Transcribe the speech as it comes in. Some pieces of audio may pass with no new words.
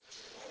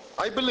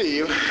I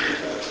believe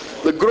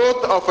the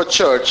growth of a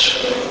church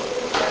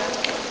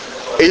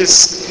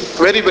is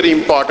very, very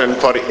important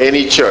for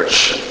any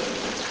church.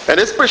 And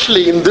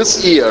especially in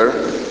this year,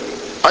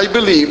 I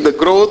believe the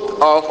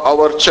growth of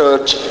our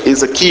church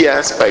is a key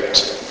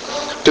aspect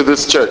to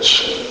this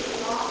church.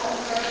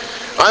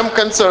 I'm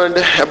concerned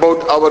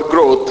about our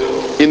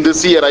growth in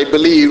this year. I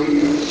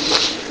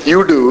believe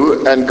you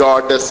do, and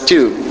God does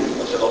too.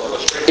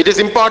 It is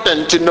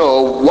important to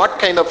know what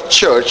kind of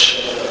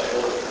church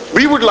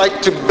we would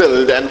like to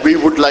build and we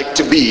would like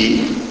to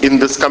be in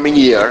this coming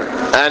year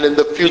and in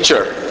the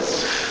future.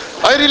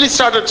 I really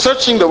started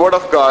searching the Word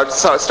of God,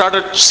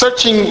 started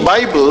searching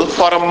Bible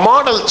for a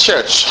model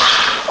church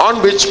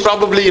on which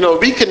probably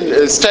we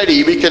can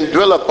study, we can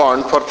dwell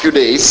upon for a few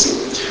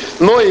days,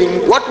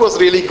 knowing what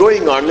was really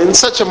going on in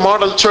such a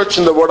model church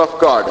in the Word of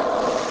God.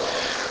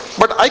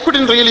 But I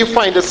couldn't really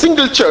find a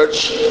single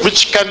church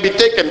which can be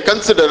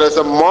considered as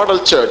a model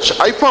church.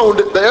 I found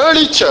the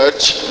early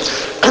church,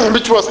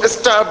 which was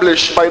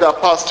established by the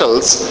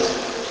apostles,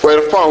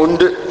 were found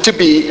to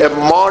be a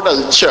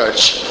model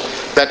church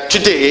that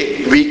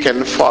today we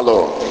can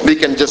follow, we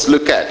can just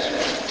look at.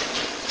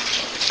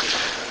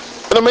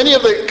 Many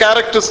of the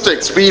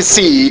characteristics we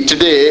see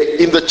today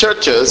in the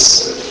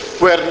churches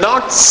were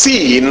not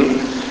seen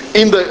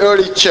in the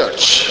early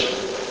church.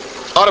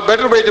 Or a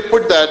better way to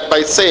put that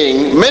by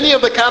saying many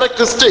of the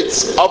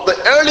characteristics of the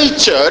early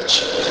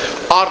church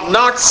are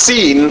not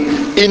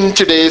seen in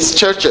today's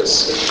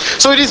churches.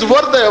 So it is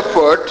worth the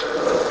effort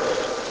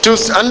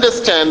to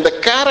understand the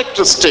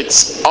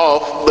characteristics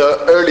of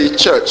the early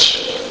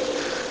church.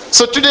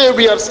 So today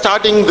we are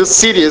starting this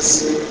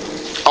series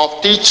of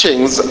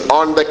teachings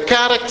on the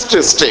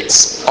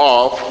characteristics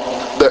of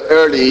the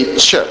early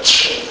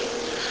church.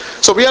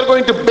 So we are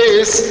going to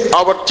base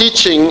our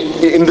teaching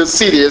in this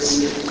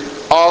series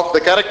of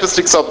the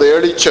characteristics of the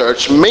early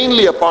church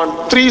mainly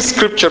upon three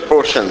scripture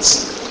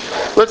portions.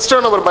 Let's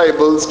turn our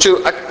Bibles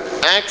to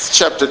Acts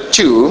chapter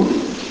 2.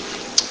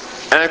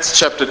 Acts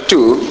chapter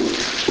 2,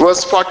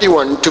 verse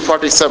 41 to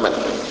 47.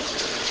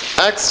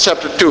 Acts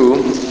chapter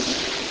 2,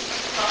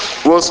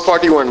 verse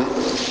 41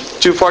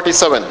 to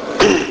 47.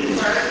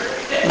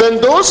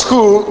 Then those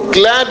who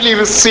gladly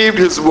received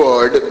his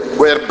word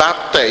were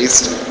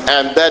baptized,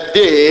 and that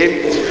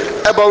day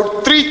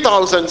about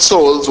 3,000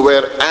 souls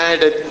were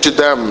added to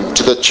them,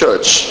 to the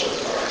church.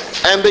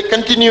 And they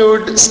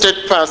continued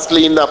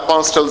steadfastly in the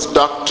apostles'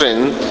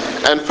 doctrine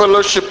and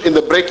fellowship, in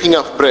the breaking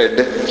of bread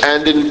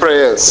and in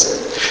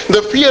prayers.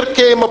 The fear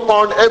came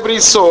upon every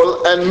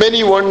soul, and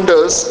many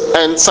wonders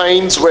and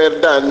signs were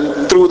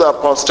done through the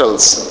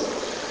apostles.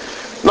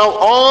 Now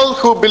all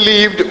who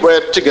believed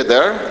were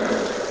together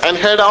and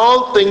had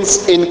all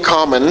things in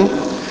common,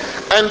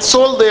 and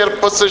sold their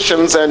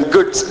possessions and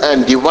goods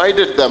and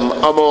divided them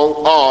among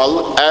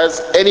all as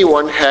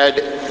anyone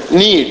had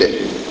need.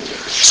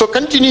 So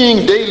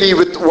continuing daily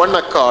with one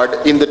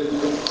accord in the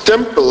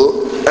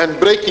temple and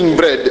breaking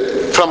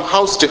bread from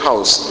house to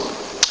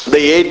house,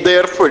 they ate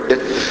their food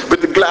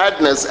with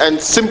gladness and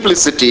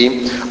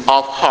simplicity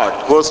of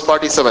heart. Verse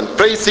 47,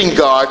 praising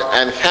God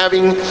and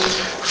having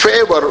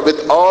favor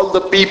with all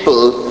the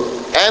people.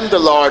 And the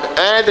Lord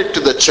added to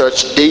the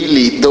church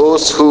daily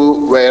those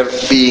who were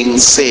being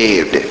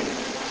saved.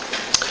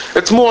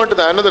 Let's move on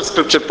to another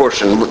scripture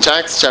portion, which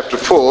Acts chapter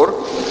 4,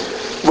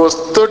 verse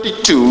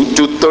 32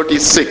 to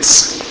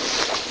 36.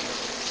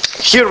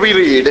 Here we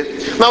read,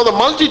 now the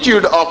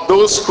multitude of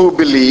those who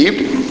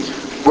believed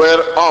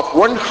were of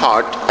one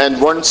heart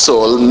and one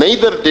soul.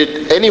 Neither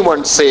did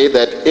anyone say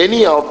that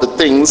any of the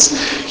things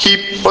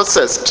he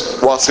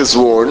possessed was his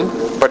own,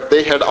 but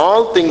they had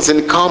all things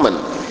in common.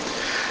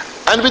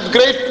 And with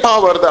great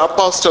power the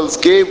apostles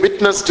gave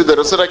witness to the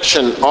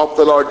resurrection of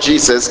the Lord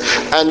Jesus,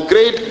 and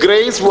great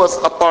grace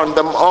was upon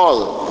them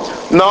all.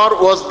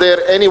 Nor was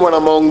there anyone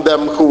among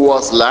them who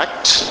was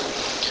lacked.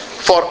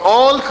 For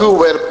all who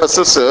were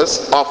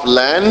possessors of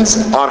lands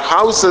or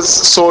houses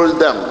sold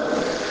them,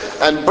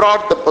 and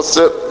brought the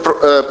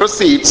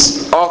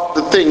proceeds of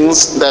the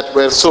things that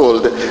were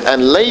sold,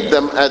 and laid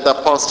them at the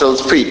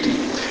apostles' feet.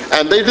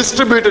 And they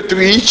distributed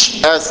to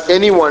each as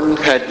anyone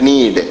had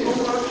need.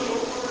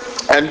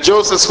 And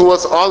Joseph, who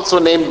was also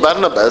named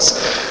Barnabas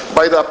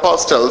by the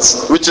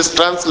apostles, which is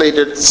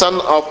translated son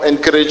of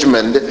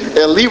encouragement,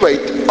 a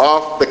Levite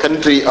of the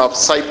country of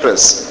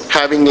Cyprus,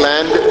 having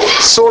land,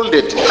 sold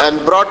it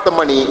and brought the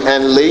money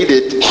and laid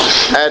it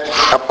at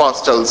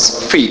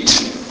apostles'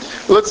 feet.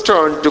 Let's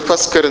turn to 1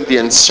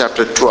 Corinthians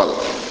chapter 12.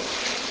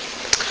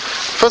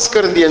 1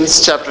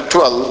 Corinthians chapter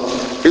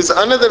 12 is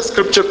another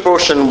scripture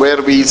portion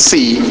where we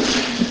see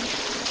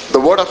the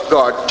Word of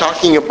God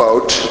talking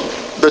about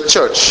the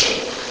church.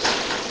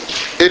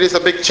 It is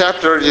a big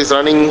chapter. It is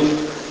running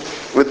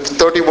with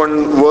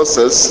 31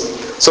 verses.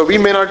 So we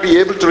may not be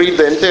able to read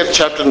the entire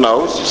chapter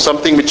now,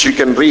 something which you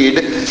can read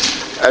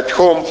at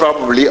home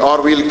probably,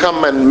 or we'll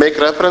come and make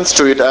reference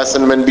to it as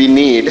and when we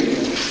need.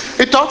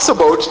 It talks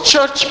about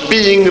church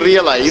being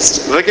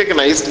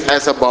recognized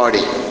as a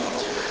body.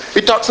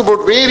 It talks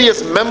about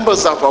various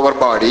members of our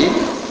body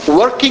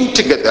working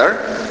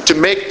together to to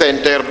make the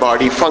entire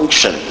body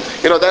function.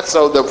 That's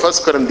how the 1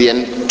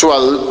 Corinthians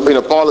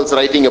 12, Paul is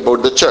writing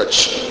about the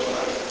church.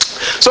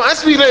 So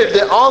as we read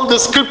all the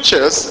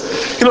scriptures,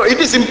 it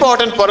is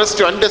important for us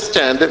to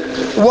understand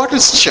what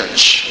is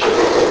church.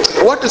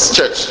 What is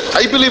church?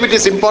 I believe it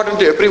is important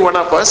to every one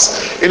of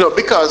us,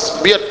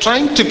 because we are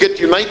trying to get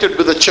united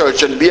with the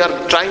church and we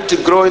are trying to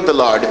grow in the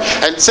Lord.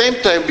 And same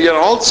time, we are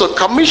also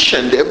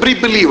commissioned, every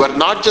believer,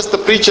 not just the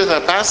preachers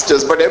and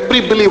pastors, but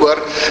every believer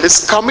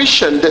is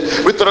commissioned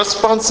with the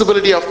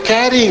responsibility of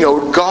carrying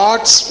out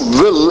God's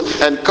will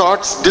and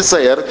God's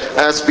desire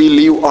as we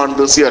live on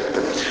this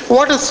earth.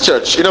 What is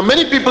church?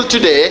 Many people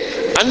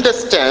today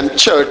understand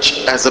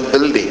church as a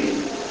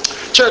building.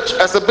 Church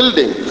as a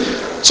building.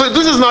 So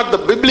this is not the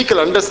biblical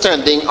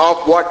understanding of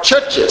what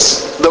church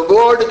is. The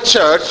word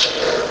church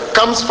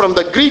comes from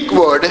the Greek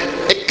word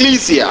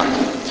ecclesia.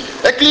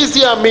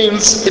 Ecclesia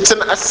means it's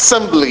an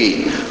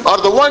assembly, or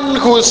the one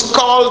who is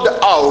called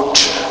out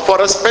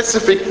for a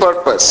specific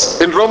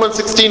purpose. In Romans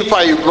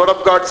 16:5, the word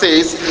of God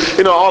says,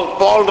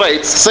 Paul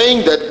writes,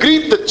 saying that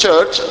greet the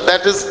church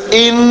that is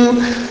in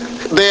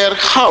their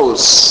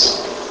house.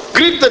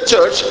 Greet the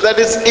church that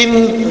is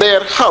in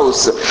their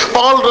house.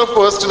 Paul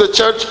refers to the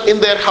church in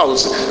their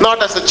house,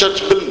 not as a church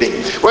building.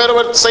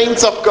 Wherever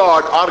saints of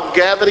God are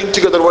gathering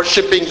together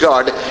worshiping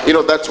God,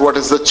 that's what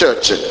is the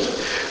church.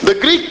 The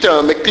Greek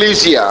term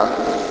ecclesia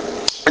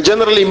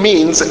generally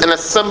means an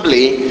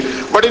assembly,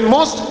 but in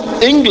most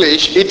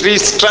English it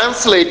is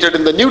translated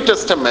in the New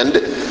Testament,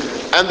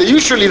 and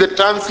usually the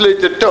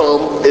translated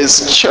term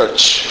is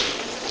church.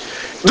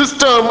 This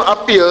term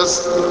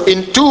appears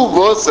in 2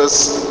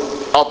 verses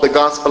of the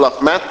Gospel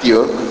of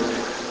Matthew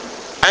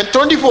and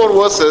 24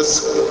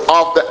 verses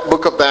of the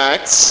book of the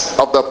Acts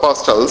of the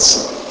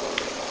Apostles,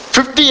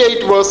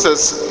 58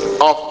 verses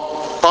of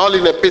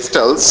Pauline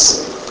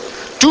epistles,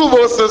 2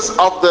 verses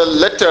of the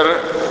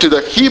letter to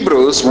the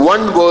Hebrews,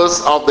 1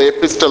 verse of the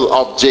epistle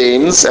of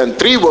James, and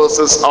 3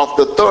 verses of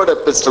the 3rd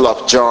epistle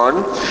of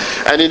John,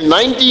 and in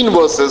 19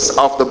 verses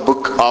of the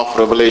book of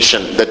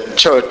Revelation,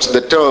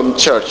 the term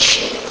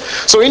church.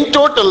 So in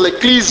total,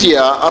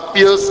 ecclesia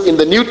appears in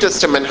the New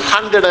Testament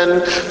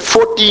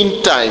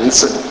 114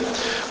 times.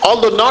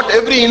 Although not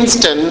every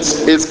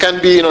instance can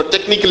be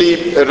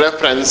technically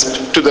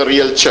referenced to the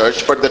real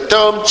church, but the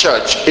term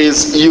church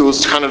is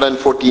used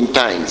 114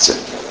 times.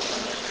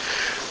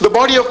 The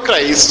body of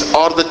Christ,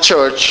 or the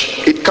church,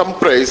 it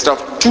comprised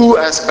of 2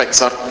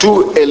 aspects or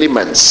 2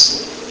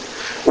 elements.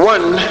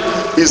 One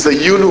is the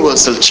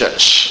universal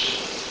church.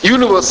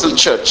 Universal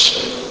church.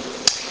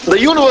 The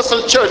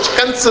universal church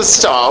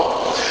consists of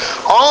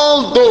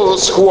all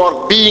those who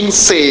are being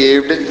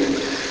saved,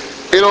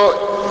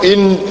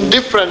 in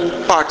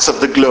different parts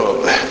of the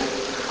globe.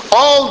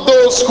 All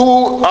those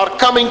who are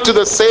coming to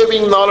the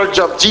saving knowledge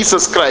of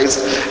Jesus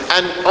Christ,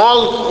 and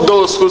all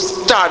those who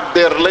start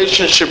their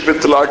relationship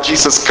with Lord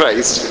Jesus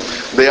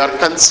Christ, they are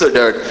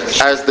considered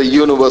as the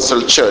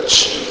universal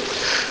church.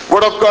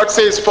 Word of God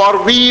says,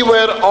 for we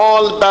were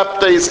all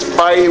baptized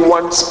by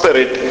one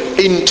Spirit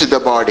into the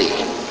body.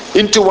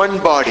 Into one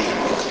body,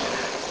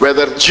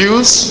 whether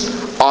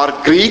Jews or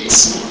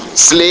Greeks,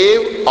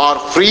 slave or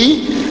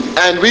free,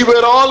 and we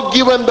were all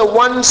given the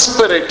one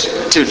Spirit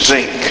to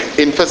drink.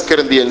 In 1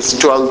 Corinthians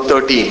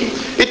 12:13.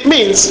 It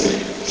means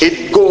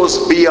it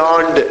goes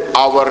beyond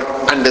our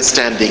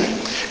understanding.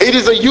 It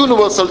is a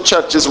universal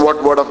church is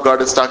what Word of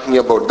God is talking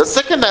about. The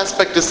second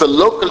aspect is the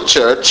local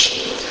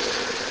church.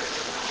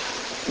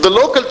 The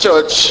local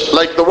church,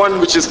 like the one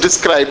which is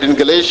described in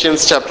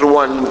Galatians chapter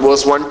 1,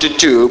 verse 1 to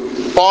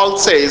 2, Paul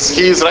says,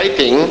 he is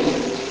writing,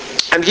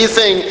 and he's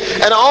saying,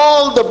 and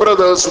all the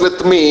brothers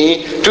with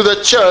me to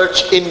the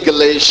church in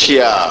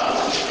Galatia.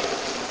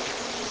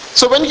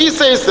 So when he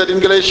says that in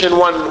Galatians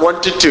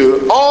 1 to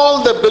 2,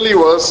 all the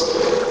believers,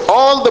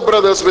 all the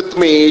brothers with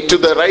me to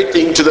the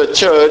writing to the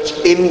church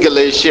in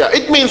Galatia,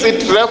 it means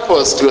it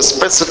refers to a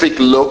specific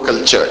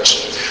local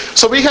church.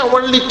 So we have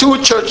only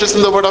 2 churches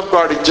in the Word of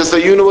God. It's just the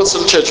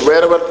universal church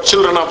wherever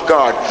children of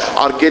God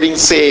are getting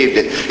saved.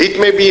 It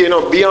may be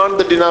beyond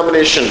the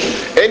denomination.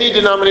 Any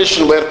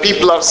denomination where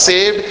people are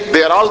saved,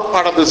 they are all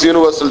part of this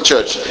universal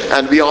church.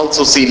 And we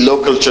also see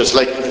local church,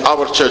 like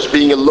our church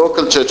being a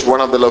local church,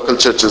 one of the local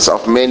churches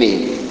of many.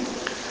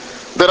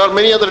 There are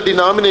many other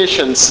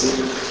denominations.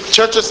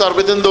 Churches are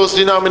within those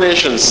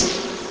denominations.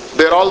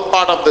 They're all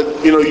part of the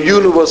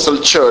universal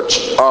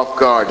church of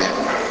God.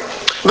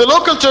 The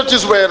local church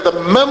is where the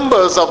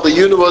members of the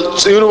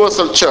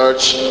universal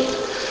church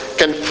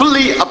can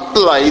fully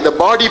apply the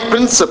body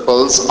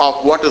principles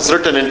of what is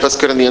written in 1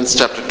 Corinthians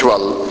chapter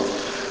 12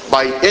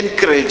 by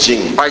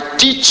encouraging, by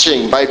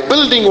teaching, by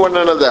building one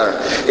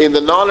another in the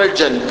knowledge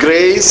and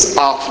grace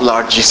of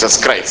Lord Jesus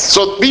Christ.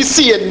 So we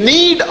see a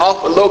need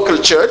of a local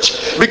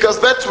church because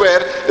that's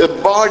where the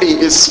body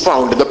is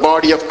found, the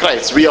body of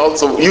Christ. We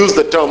also use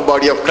the term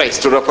body of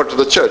Christ to refer to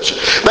the church.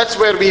 That's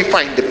where we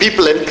find the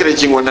people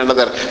encouraging one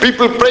another,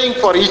 people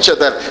praying for each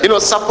other,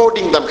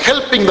 supporting them,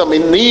 helping them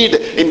in need,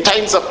 in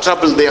times of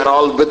trouble. They are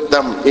all with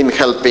them in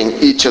helping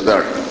each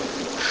other.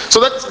 So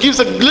that gives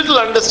a little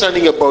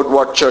understanding about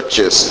what church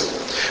is.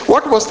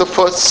 What was the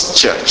first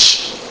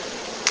church?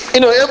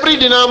 Every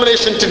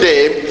denomination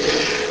today,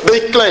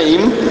 they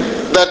claim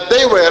that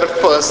they were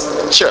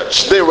first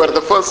church. They were the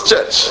first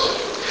church.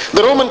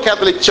 The Roman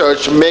Catholic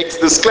Church makes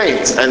these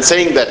claims and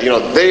saying that,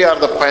 they are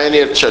the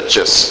pioneer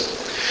churches.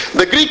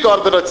 The Greek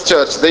Orthodox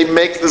Church, they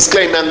make this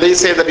claim and they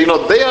say that,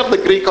 they are the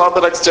Greek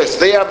Orthodox Church.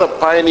 They are the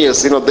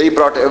pioneers. They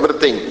brought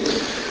everything.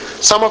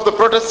 Some of the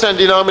Protestant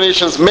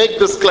denominations make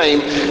this claim,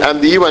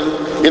 and even,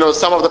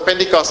 some of the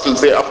Pentecostals,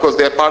 they are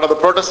part of the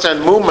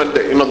Protestant movement,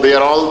 they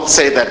all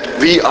say that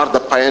we are the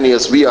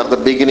pioneers, we are the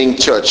beginning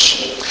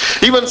church.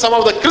 Even some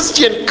of the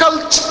Christian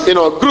cult,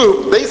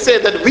 group, they say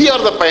that we are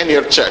the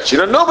pioneer church.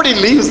 Nobody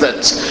leaves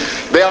that.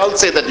 They all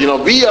say that,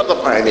 we are the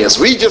pioneers,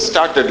 we just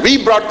started, we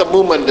brought the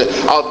movement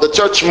of the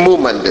church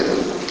movement.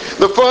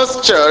 The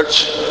first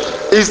church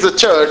is the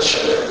church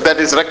that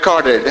is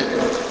recorded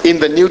in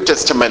the New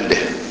Testament,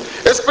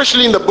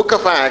 especially in the book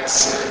of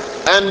Acts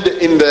and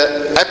in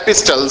the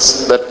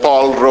epistles that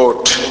Paul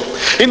wrote.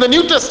 In the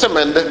New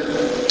Testament, the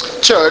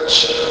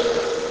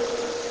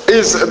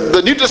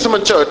New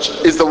Testament church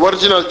is the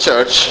original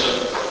church,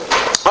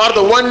 or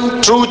the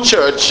one true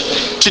church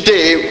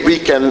today we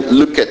can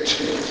look at.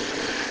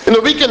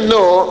 We can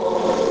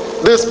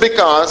know this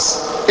because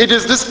it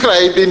is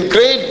described in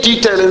great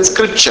detail in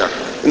Scripture.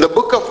 In the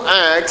book of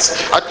Acts,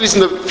 at least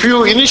in the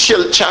few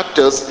initial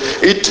chapters,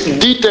 it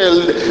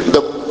detailed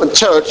the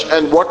church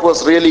and what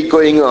was really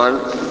going on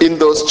in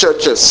those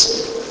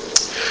churches.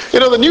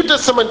 The New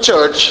Testament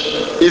church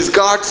is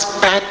God's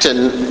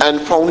pattern and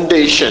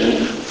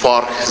foundation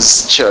for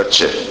His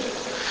church.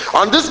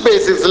 On this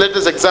basis, let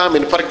us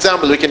examine, for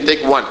example, we can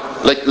take one.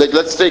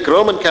 Let's take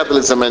Roman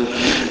Catholicism and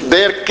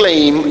their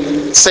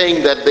claim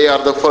saying that they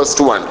are the first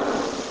one.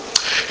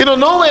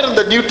 Nowhere in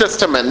the New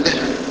Testament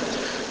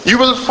you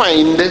will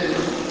find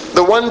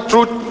the one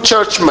true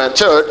church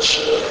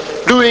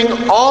doing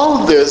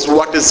all this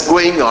what is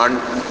going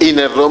on in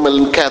a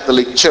Roman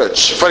Catholic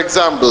church. For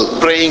example,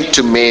 praying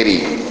to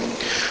Mary,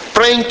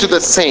 praying to the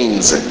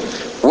saints,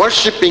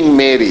 worshipping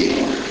Mary,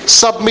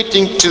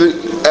 submitting to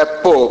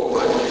a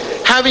pope,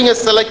 having a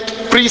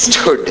select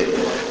priesthood,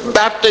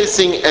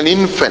 baptizing an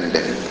infant,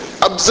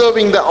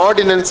 observing the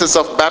ordinances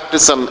of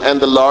baptism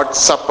and the Lord's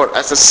Supper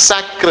as a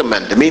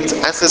sacrament, means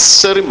as a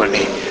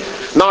ceremony,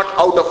 not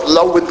out of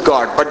love with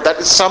God, but that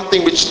is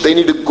something which they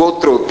need to go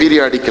through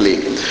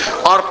periodically,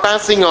 or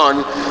passing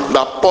on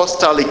the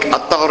apostolic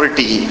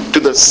authority to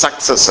the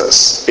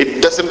successors.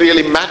 It doesn't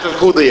really matter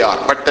who they are,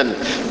 but then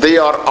they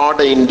are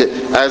ordained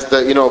as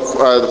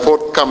the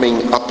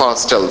forthcoming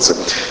apostles.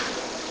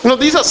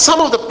 These are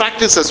some of the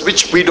practices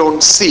which we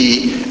don't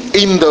see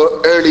in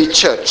the early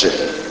church.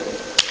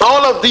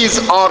 All of these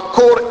are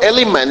core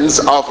elements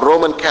of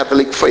Roman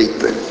Catholic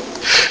faith.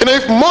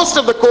 If most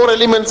of the core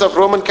elements of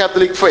Roman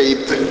Catholic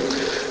faith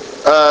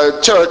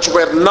church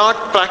were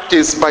not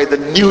practiced by the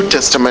New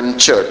Testament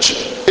church,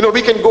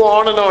 we can go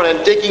on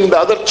and taking the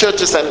other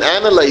churches and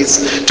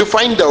analyze to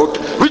find out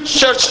which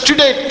church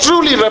today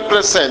truly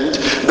represent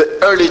the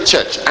early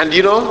church. And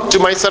to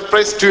my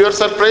surprise, to your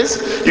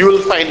surprise, you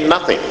will find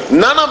nothing.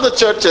 None of the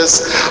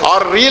churches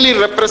are really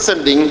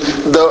representing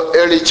the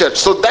early church.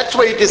 So that's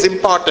why it is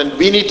important.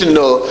 We need to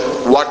know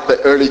what the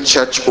early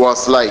church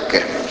was like.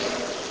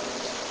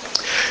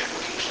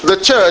 The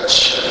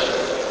church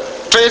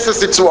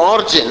traces its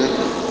origin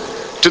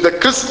to the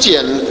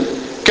Christian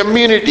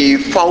community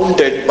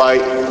founded by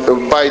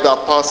the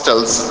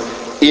apostles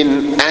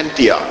in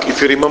Antioch.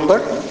 If you remember,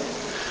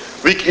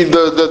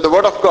 the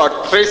word of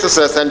God traces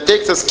us and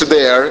takes us to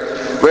there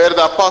where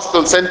the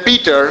apostles St.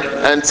 Peter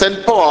and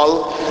St.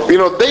 Paul,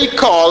 they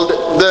called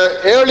the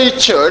early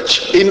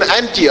church in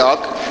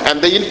Antioch, and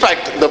they, in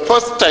fact, for the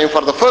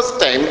first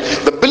time,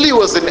 the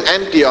believers in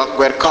Antioch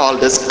were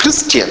called as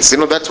Christians.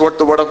 That's what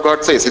the word of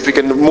God says. If you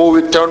can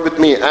turn with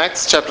me,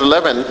 Acts chapter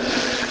 11,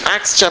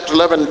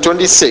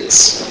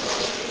 26.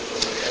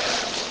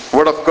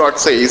 Word of God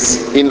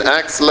says in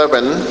Acts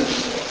 11,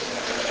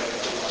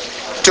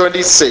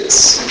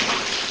 26.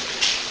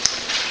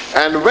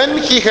 And when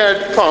he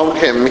had found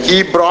him,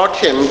 he brought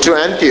him to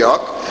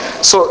Antioch.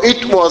 So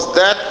it was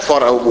that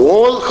for a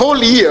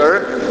whole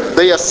year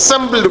they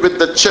assembled with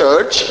the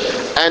church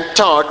and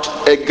taught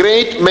a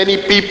great many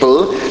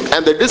people,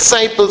 and the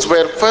disciples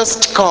were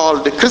first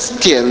called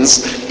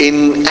Christians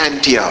in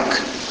Antioch.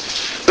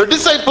 The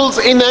disciples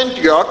in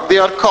Antioch, they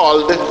are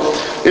called,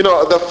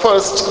 the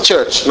first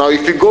church. Now,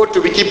 if you go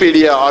to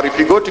Wikipedia or if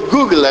you go to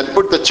Google and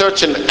put the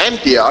church in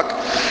Antioch,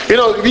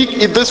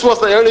 this was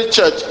the early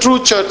church,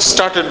 true church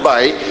started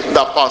by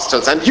the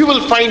apostles. And you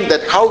will find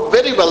that how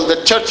very well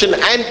the church in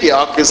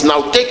Antioch is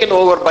now taken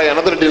over by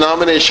another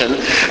denomination.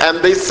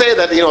 And they say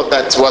that,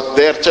 that's what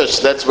their church,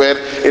 that's where,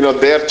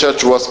 their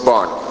church was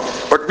born.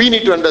 But we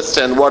need to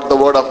understand what the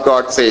Word of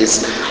God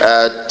says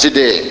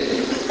today.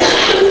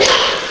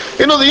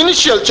 The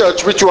initial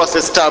church which was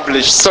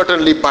established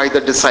certainly by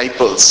the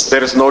disciples,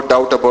 there is no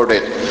doubt about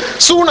it.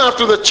 Soon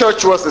after the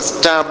church was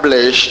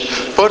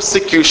established,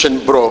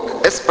 persecution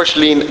broke,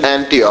 especially in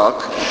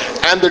Antioch,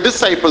 and the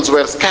disciples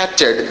were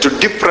scattered to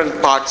different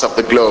parts of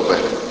the globe.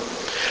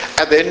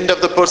 At the end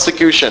of the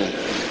persecution,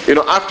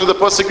 after the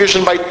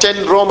persecution by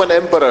 10 Roman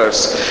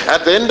emperors,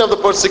 at the end of the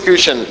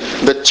persecution,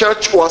 the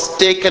church was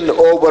taken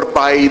over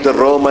by the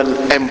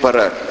Roman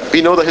emperor.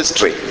 We know the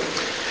history.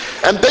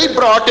 And they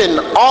brought in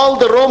all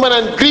the Roman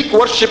and Greek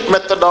worship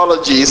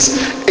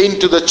methodologies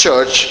into the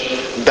church.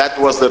 That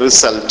was the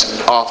result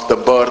of the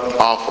birth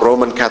of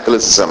Roman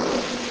Catholicism.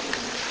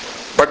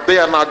 But they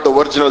are not the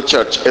original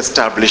church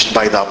established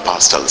by the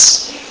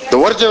apostles. The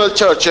original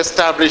church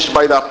established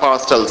by the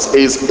apostles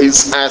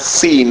is as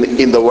seen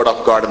in the Word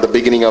of God in the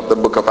beginning of the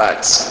book of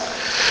Acts.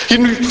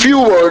 In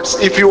few words,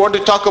 if you want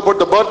to talk about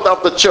the birth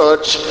of the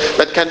church,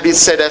 that can be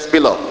said as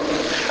below.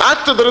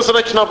 After the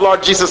resurrection of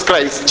Lord Jesus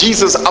Christ,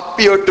 Jesus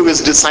appeared to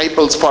his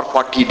disciples for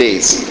 40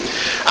 days.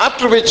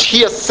 After which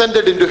he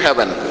ascended into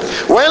heaven.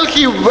 While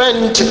he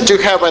went to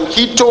heaven,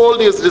 he told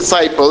his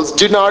disciples,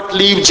 "Do not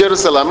leave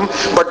Jerusalem,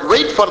 but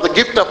wait for the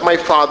gift of my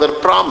Father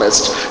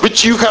promised,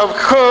 which you have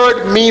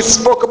heard me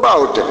spoke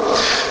about.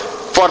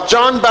 For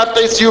John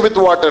baptized you with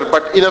water,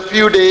 but in a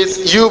few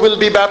days you will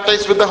be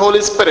baptized with the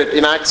Holy Spirit,"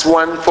 in Acts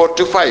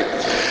 1:4-5.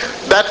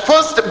 That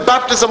first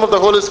baptism of the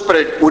Holy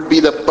Spirit would be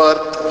the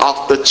birth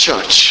of the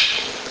church.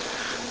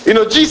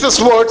 Jesus'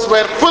 words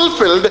were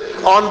fulfilled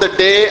on the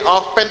day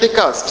of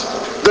Pentecost.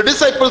 The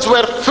disciples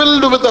were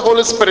filled with the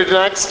Holy Spirit in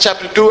Acts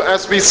chapter 2,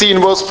 as we see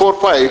in verse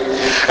 4-5.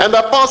 And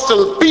the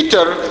apostle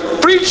Peter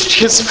preached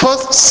his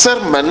first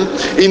sermon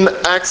in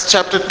Acts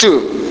chapter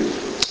 2,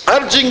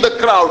 urging the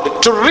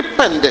crowd to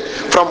repent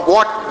from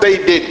what they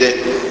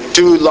did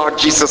to Lord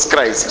Jesus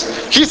Christ.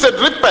 He said,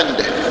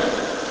 repent,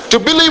 to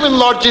believe in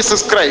Lord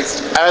Jesus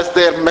Christ as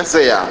their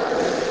Messiah,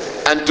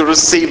 and to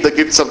receive the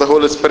gifts of the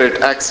Holy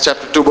Spirit. Acts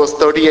chapter 2 verse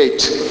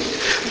 38.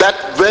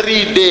 That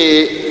very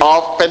day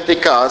of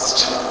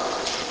Pentecost,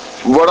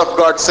 Word of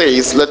God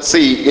says, let's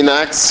see in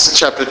Acts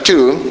chapter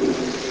 2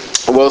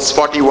 verse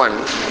 41.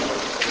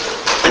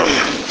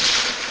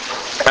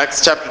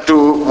 Acts chapter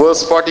 2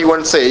 verse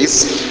 41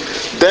 says,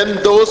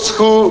 "Then those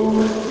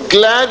who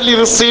gladly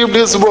received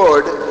his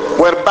word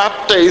were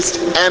baptized,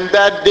 and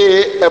that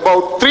day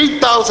about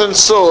 3,000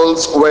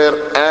 souls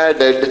were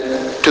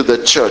added to the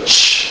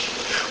church."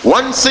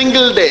 One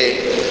single day,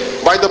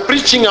 by the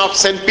preaching of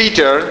St.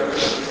 Peter,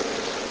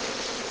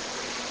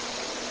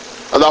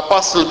 the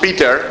Apostle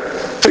Peter,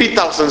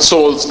 3,000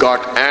 souls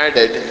got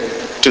added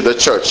to the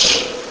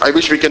church. I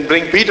wish we can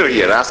bring Peter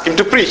here, ask him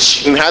to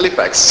preach in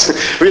Halifax.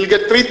 We'll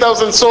get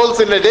 3,000 souls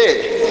in a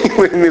day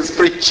in his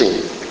preaching.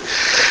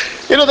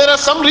 There are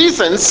some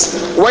reasons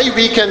why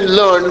we can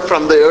learn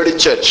from the early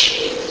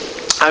church.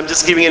 I'm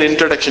just giving an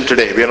introduction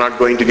today. We are not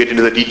going to get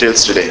into the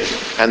details today.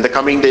 And the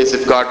coming days,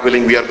 if God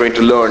willing, we are going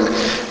to learn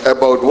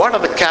about what are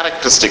the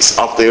characteristics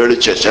of the early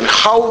church and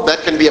how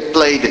that can be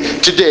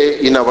applied today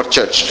in our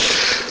church.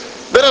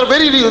 There are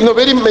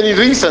very many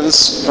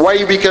reasons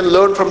why we can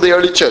learn from the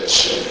early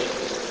church.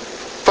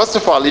 First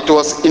of all, it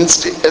was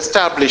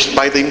established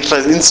by the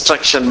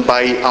instruction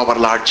by our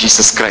Lord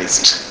Jesus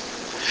Christ.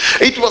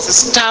 It was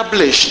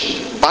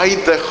established by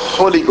the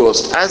Holy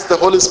Ghost. As the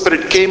Holy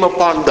Spirit came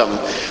upon them,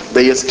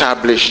 they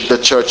established the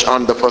church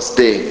on the first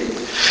day.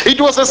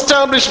 It was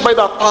established by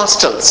the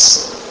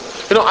apostles.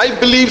 I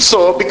believe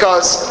so,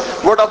 because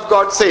Word of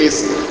God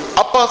says,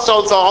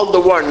 apostles are all the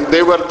one.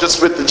 They were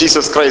just with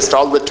Jesus Christ,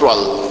 all the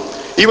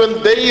 12.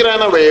 Even they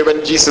ran away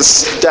when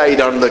Jesus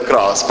died on the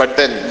cross, but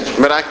then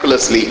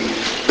miraculously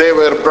they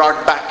were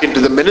brought back into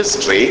the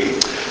ministry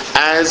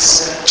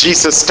as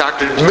Jesus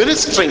started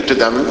ministering to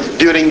them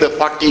during the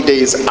 40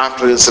 days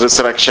after his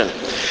resurrection.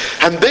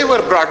 And they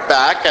were brought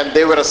back and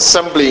they were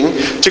assembling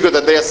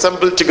together. They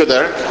assembled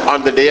together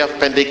on the day of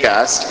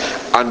Pentecost,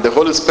 and the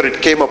Holy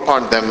Spirit came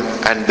upon them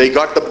and they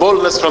got the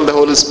boldness from the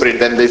Holy Spirit.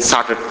 Then they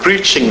started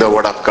preaching the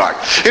Word of God.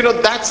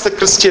 That's the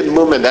Christian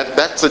movement.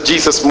 That's the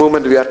Jesus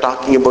movement we are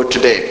talking about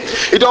today.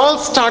 It all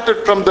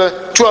started from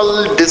the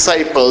 12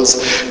 disciples,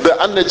 the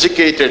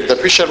uneducated, the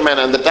fisherman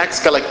and the tax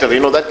collector.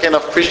 That kind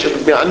of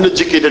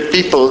uneducated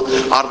people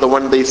are the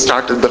one they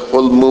started the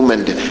whole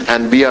movement,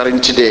 and we are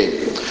in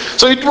today.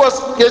 So it was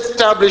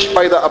established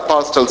by the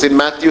apostles. In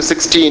Matthew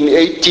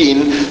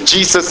 16:18,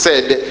 Jesus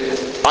said,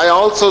 "I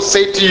also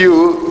say to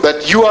you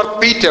that you are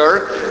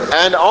Peter,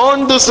 and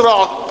on this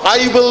rock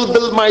I will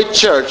build my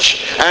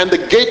church, and the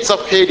gates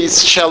of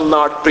Hades shall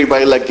not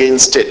prevail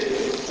against it."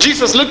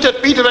 Jesus looked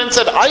at Peter and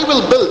said, I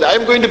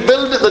am going to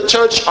build the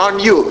church on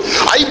you.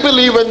 I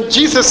believe when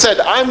Jesus said,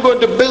 I'm going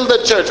to build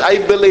the church, I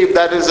believe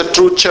that is a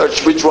true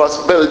church which was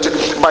built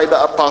by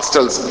the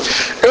apostles.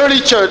 Early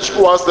church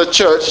was the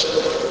church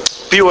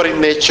pure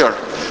in nature,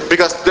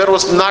 because there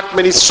was not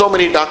so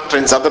many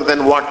doctrines other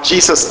than what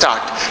Jesus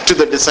taught to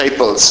the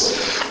disciples.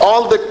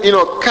 All the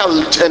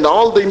cult and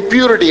all the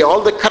impurity,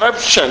 all the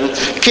corruption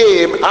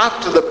came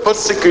after the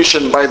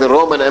persecution by the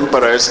Roman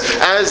emperors,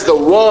 as the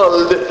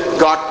world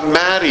got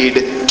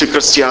married into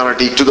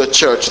Christianity, to the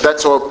church.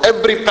 That's how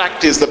every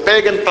practice, the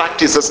pagan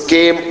practices,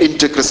 came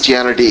into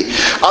Christianity.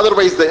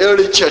 Otherwise, the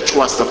early church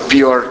was the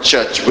pure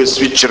church,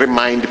 which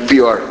remained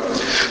pure.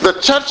 The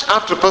church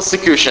after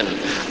persecution,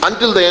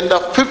 until the end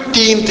of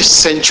 15th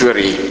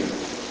century,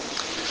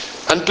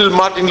 until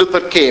Martin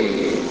Luther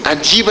came,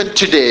 and even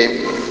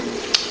today,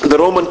 the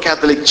Roman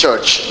Catholic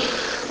Church,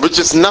 which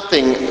is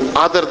nothing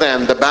other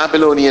than the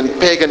Babylonian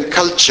pagan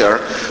culture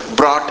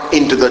brought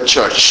into the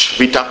church.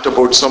 We talked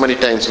about so many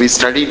times. We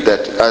studied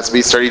that as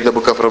we studied the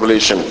book of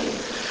Revelation.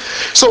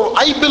 So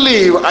I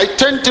believe, I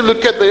tend to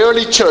look at the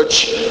early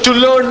church to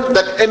learn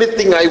that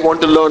anything I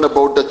want to learn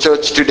about the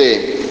church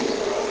today.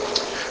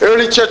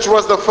 Early church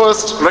was the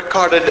first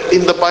recorded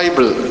in the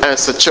Bible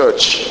as a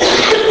church.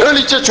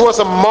 Early church was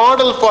a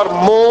model for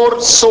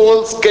more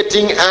souls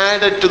getting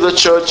added to the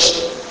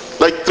church,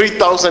 like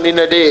 3,000 in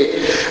a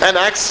day. And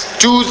Acts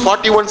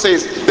 2:41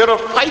 says, there are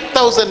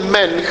 5,000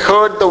 men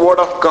heard the word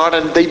of God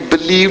and they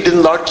believed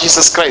in Lord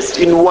Jesus Christ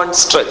in one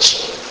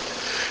stretch.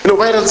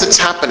 Where else it's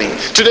happening?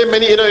 Today,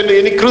 many, in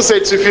any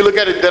crusades, if you look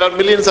at it, there are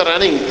millions are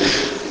running.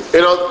 They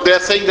are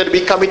saying that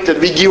we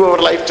committed, we give our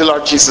life to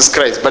Lord Jesus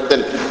Christ. But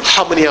then,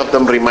 how many of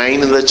them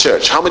remain in the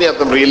church? How many of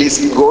them really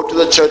go to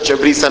the church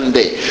every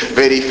Sunday?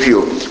 Very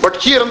few. But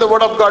here in the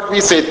Word of God, we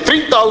say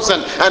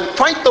 3,000 and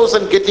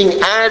 5,000 getting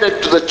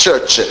added to the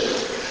church.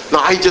 Now,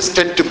 I just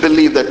tend to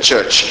believe that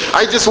church.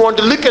 I just want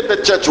to look at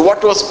the church,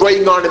 what was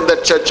going on in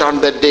that church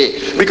on that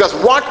day. Because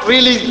what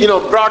really,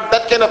 brought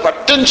that kind of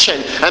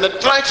attention and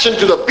attraction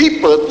to the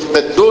people,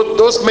 that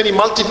those many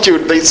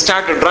multitude, they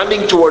started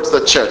running towards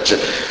the church.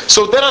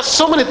 So there are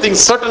so many things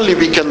certainly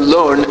we can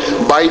learn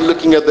by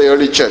looking at the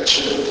early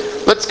church.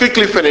 Let's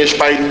quickly finish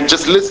by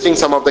just listing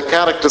some of the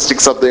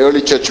characteristics of the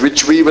early church,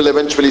 which we will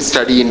eventually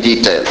study in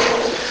detail.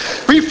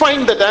 We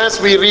find that as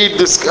we read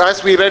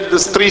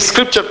these three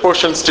scripture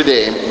portions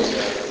today,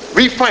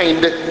 we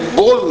find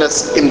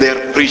boldness in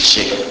their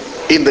preaching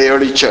in the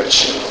early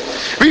church.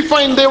 We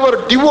find they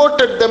were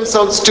devoted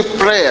themselves to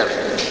prayer.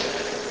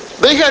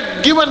 They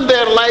had given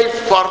their life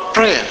for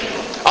prayer.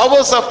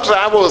 Hours after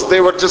hours,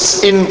 they were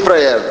just in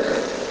prayer.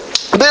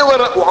 They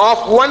were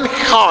of one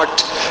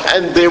heart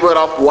and they were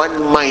of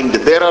one mind.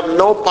 There are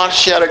no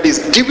partialities,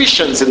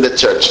 divisions in the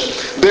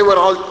church. They were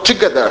all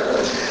together.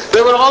 They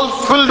were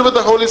all filled with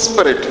the Holy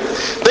Spirit.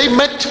 They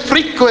met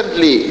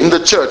frequently in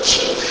the church.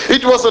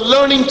 It was a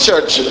learning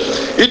church.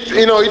 It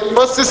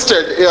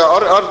persisted,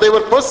 or they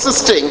were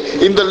persisting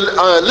in the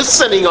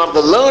listening or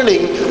the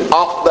learning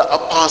of the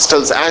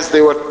apostles as they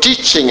were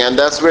teaching and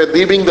as they were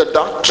giving the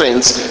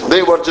doctrines.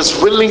 They were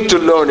just willing to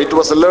learn. It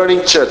was a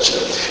learning church.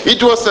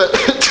 It was a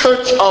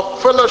church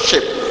of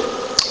fellowship.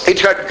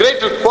 It had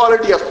greater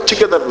quality of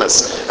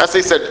togetherness. As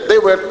I said, they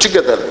were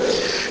together.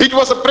 It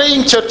was a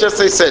praying church, as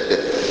I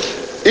said.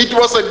 It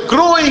was a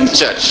growing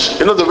church.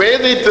 The way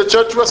the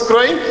church was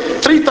growing,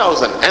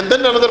 3,000 and then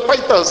another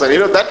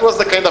 5,000. That was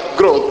the kind of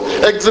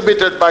growth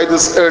exhibited by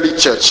this early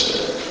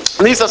church.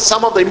 These are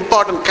some of the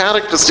important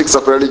characteristics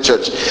of early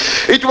church.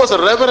 It was a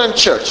reverent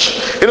church.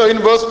 In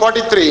verse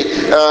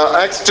 43,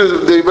 Acts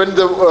 2,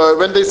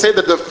 when they say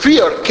that the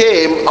fear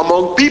came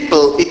among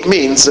people, it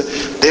means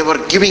they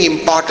were giving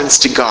importance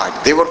to God.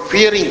 They were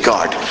fearing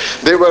God.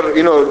 They were,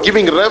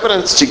 giving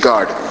reverence to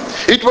God.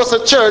 It was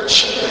a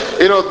church,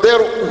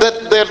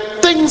 their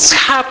things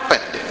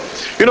happened.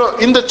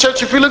 In the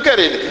church, if you look at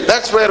it,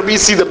 that's where we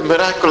see the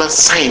miraculous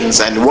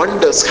signs and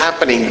wonders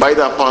happening by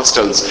the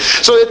apostles.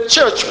 So a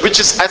church which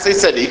is, as I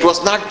said, it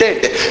was not dead.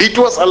 It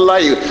was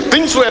alive.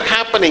 Things were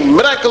happening.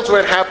 Miracles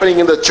were happening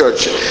in the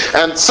church.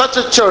 And such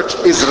a church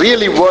is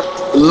really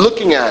worth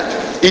looking at.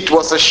 It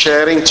was a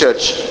sharing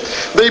church.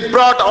 They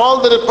brought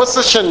all their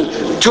possession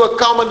to a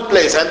common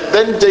place and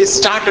then they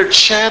started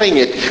sharing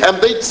it and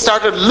they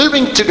started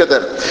living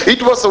together.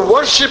 It was a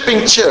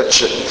worshiping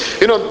church.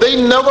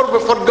 They never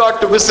forgot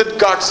to visit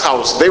God's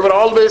house. They were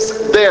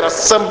always there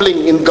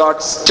assembling in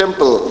God's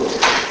temple.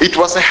 It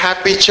was a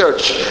happy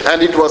church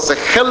and it was a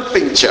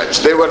helping church.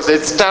 They were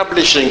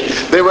establishing,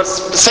 they were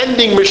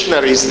sending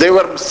missionaries, they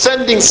were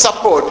sending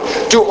support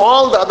to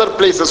all the other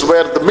places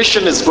where the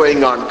mission is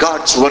going on,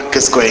 God's work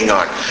is going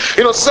on.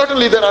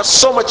 Certainly there are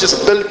so much is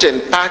built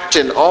in, packed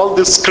in all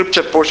these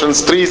scripture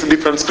portions, three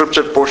different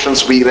scripture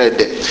portions we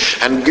read.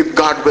 And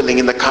God willing,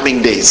 in the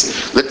coming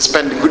days, let's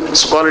spend good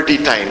quality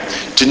time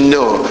to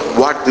know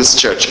what this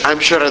church. I'm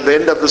sure at the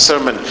end of the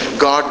sermon,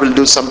 God will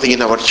do something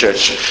in our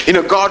church.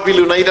 God will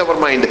unite our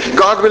mind.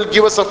 God will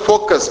give us a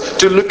focus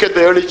to look at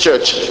the early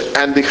church.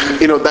 And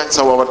that's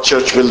how our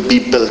church will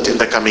be built in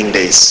the coming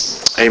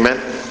days. Amen.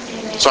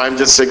 So I'm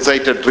just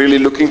excited, really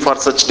looking for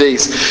such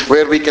days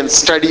where we can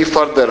study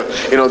further,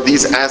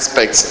 these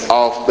aspects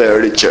of the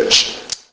early church.